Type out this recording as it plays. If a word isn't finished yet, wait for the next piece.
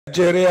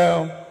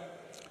Nigeria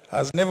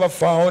has never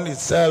found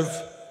itself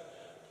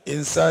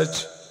in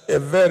such a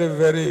very,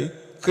 very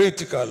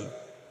critical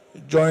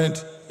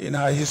joint in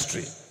our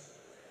history.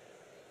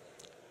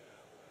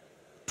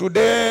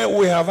 Today,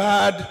 we have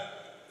had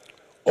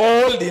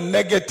all the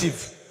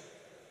negative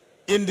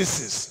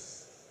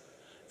indices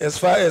as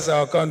far as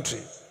our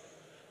country.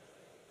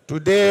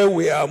 Today,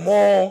 we are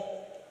more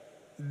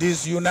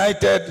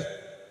disunited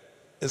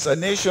as a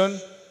nation.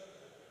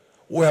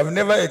 We have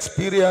never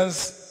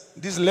experienced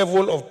this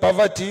level of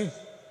poverty.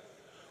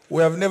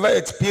 We have never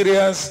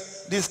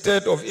experienced this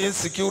state of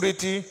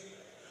insecurity.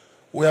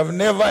 We have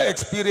never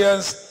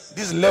experienced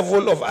this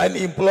level of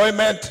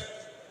unemployment.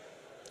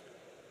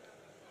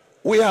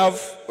 We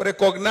have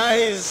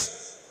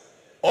recognized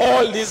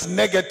all these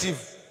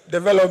negative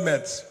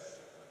developments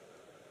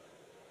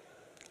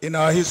in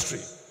our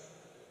history.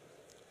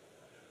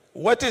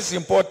 What is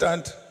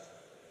important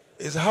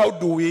is how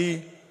do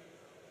we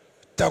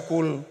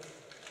tackle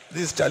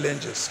these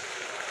challenges.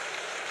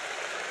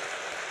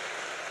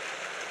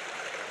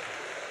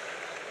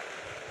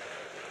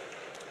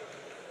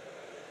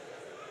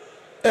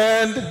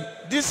 And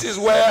this is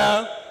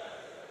where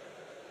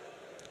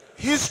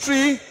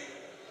history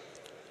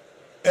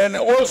and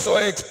also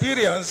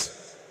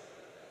experience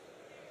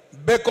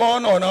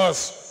beckon on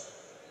us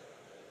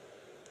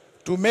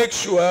to make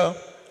sure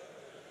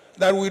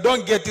that we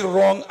don't get it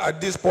wrong at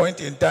this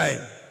point in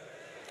time.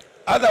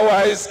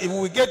 Otherwise, if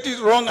we get it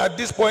wrong at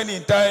this point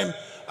in time,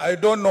 I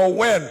don't know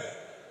when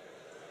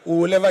we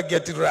will ever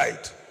get it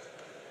right.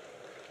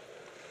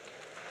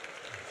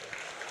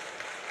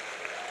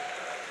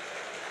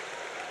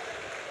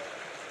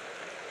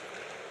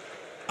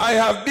 I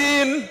have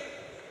been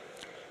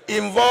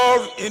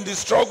involved in the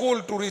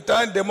struggle to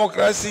return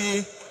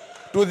democracy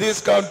to this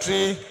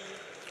country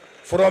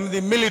from the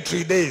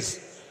military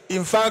days.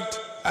 In fact,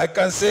 I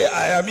can say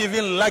I am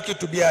even lucky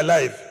to be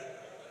alive.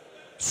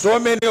 So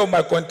many of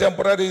my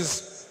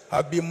contemporaries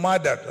have been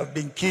murdered, have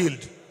been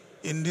killed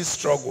in this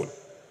struggle.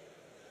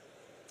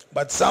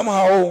 But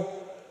somehow,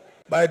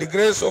 by the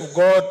grace of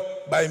God,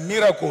 by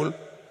miracle,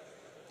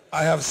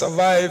 I have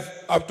survived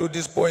up to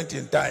this point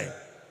in time.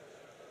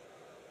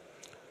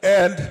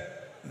 And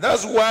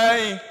that's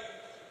why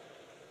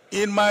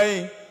in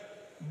my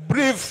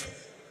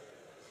brief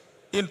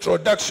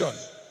introduction,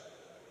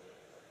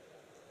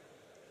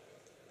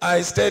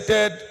 I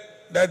stated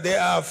that there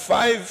are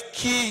 5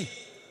 key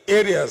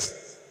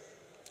areas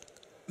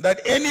that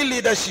any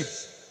leadership,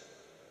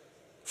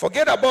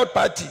 forget about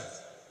party,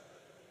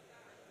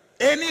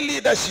 any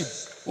leadership,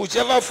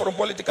 whichever from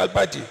political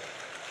party,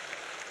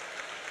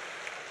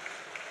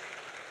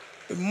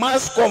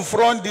 must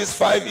confront these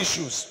 5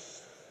 issues.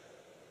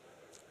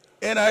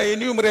 And I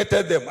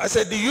enumerated them. I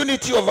said the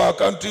unity of our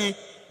country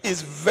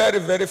is very,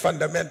 very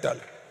fundamental.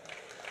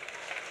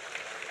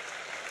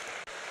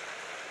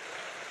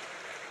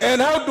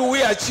 And how do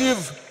we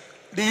achieve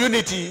the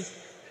unity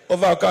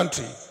of our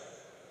country?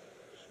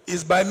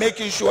 Is by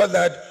making sure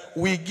that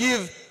we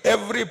give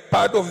every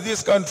part of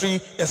this country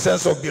a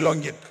sense of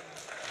belonging.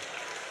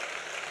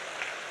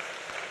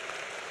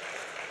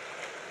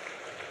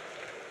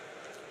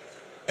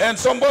 And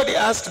somebody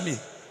asked me,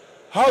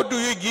 how do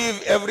you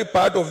give every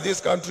part of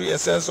this country a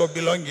sense of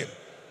belonging?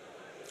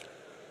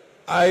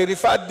 I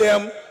referred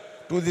them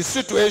to the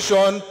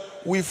situation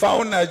we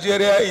found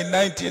Nigeria in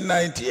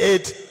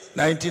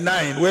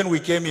 1998-99 when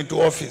we came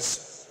into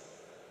office.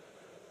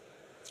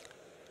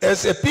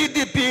 As a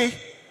PDP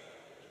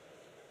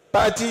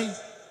party,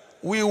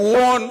 we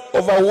won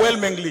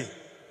overwhelmingly.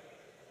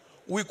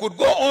 We could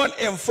go on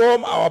and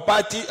form our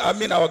party,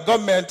 our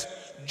government,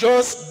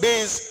 just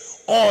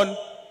based on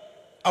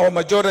our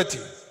majority.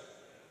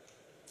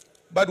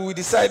 But we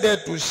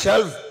decided to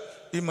shelve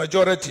the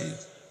majority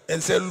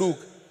and say, look,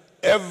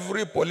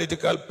 every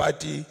political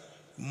party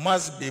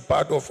must be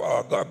part of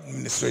our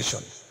administration.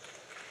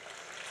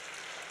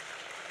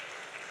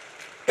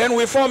 And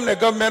we formed a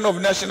government of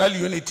national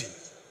unity.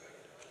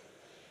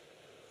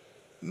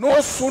 No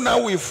sooner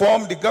we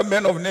formed the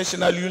government of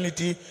national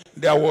unity,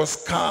 there was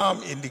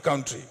calm in the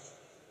country.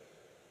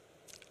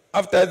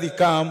 After the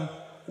calm,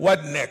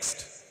 what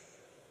next?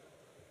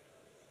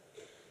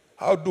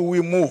 How do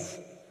we move?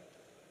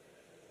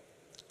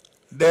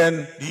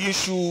 Then the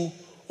issue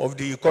of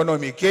the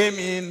economy came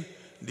in,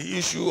 the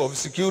issue of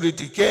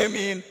security came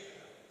in.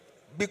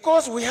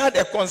 Because we had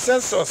a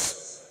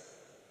consensus,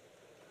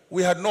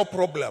 we had no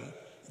problem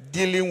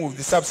dealing with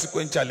the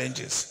subsequent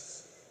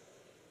challenges.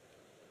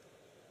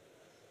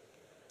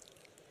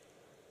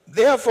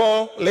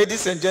 Therefore,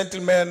 ladies and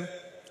gentlemen,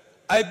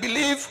 I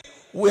believe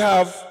we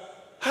have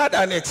had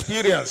an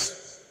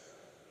experience,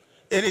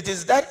 and it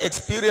is that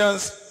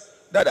experience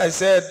that I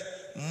said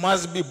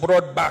must be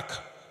brought back.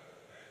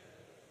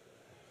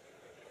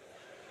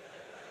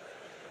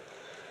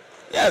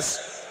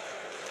 Yes,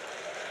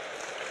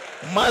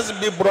 must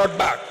be brought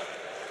back.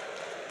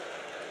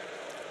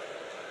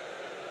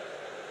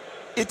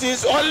 It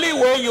is only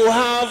when you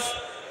have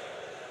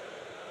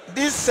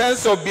this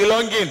sense of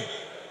belonging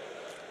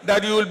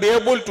that you will be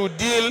able to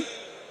deal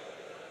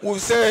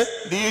with, say,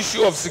 the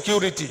issue of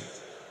security.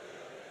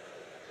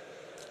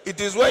 It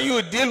is when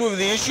you deal with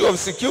the issue of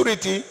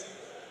security,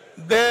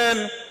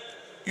 then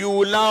you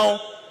will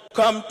now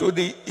come to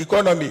the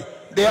economy.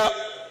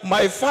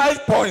 My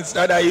 5 points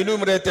that I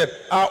enumerated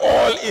are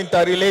all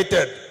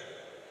interrelated.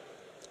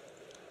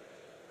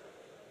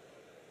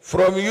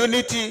 From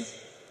unity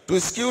to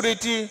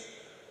security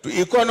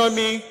to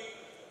economy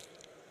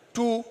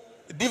to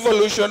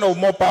devolution of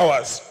more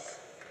powers.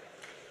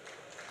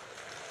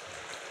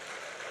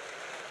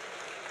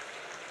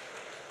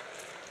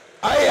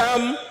 I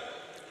am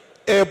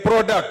a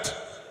product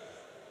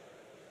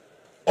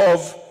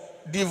of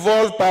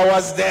devolved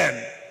powers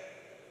then.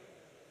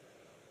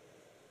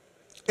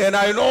 And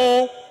I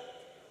know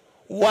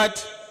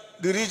what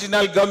the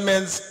regional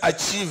governments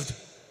achieved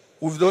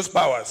with those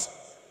powers.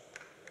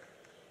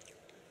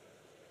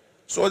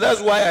 So that's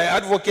why I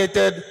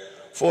advocated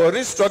for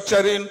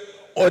restructuring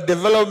or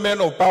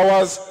development of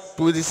powers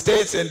to the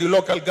states and the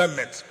local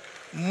governments.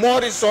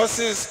 More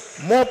resources,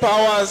 more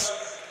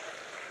powers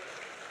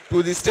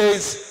to the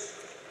states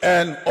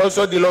and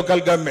also the local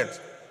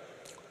government.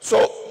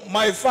 So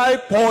my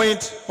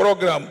 5-point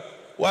program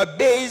was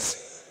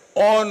based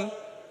on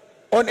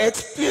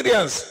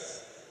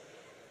experience.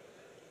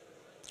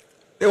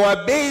 They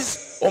were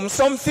based on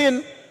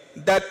something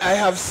that I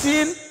have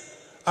seen,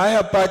 I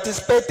have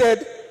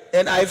participated,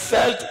 and I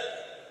felt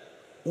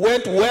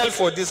went well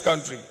for this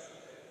country.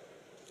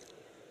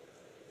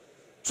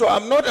 So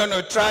I'm not on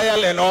a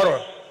trial and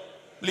error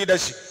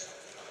leadership.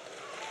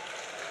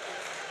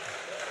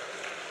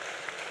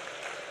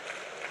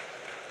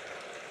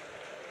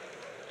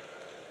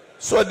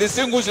 So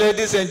distinguished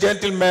ladies and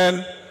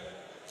gentlemen,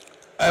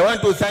 I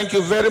want to thank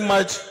you very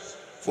much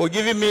for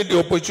giving me the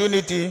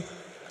opportunity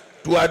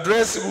to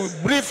address you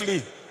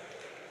briefly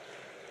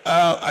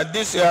at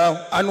this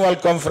annual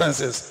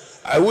conferences.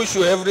 I wish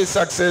you every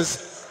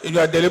success in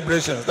your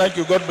deliberations. Thank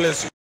you. God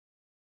bless you.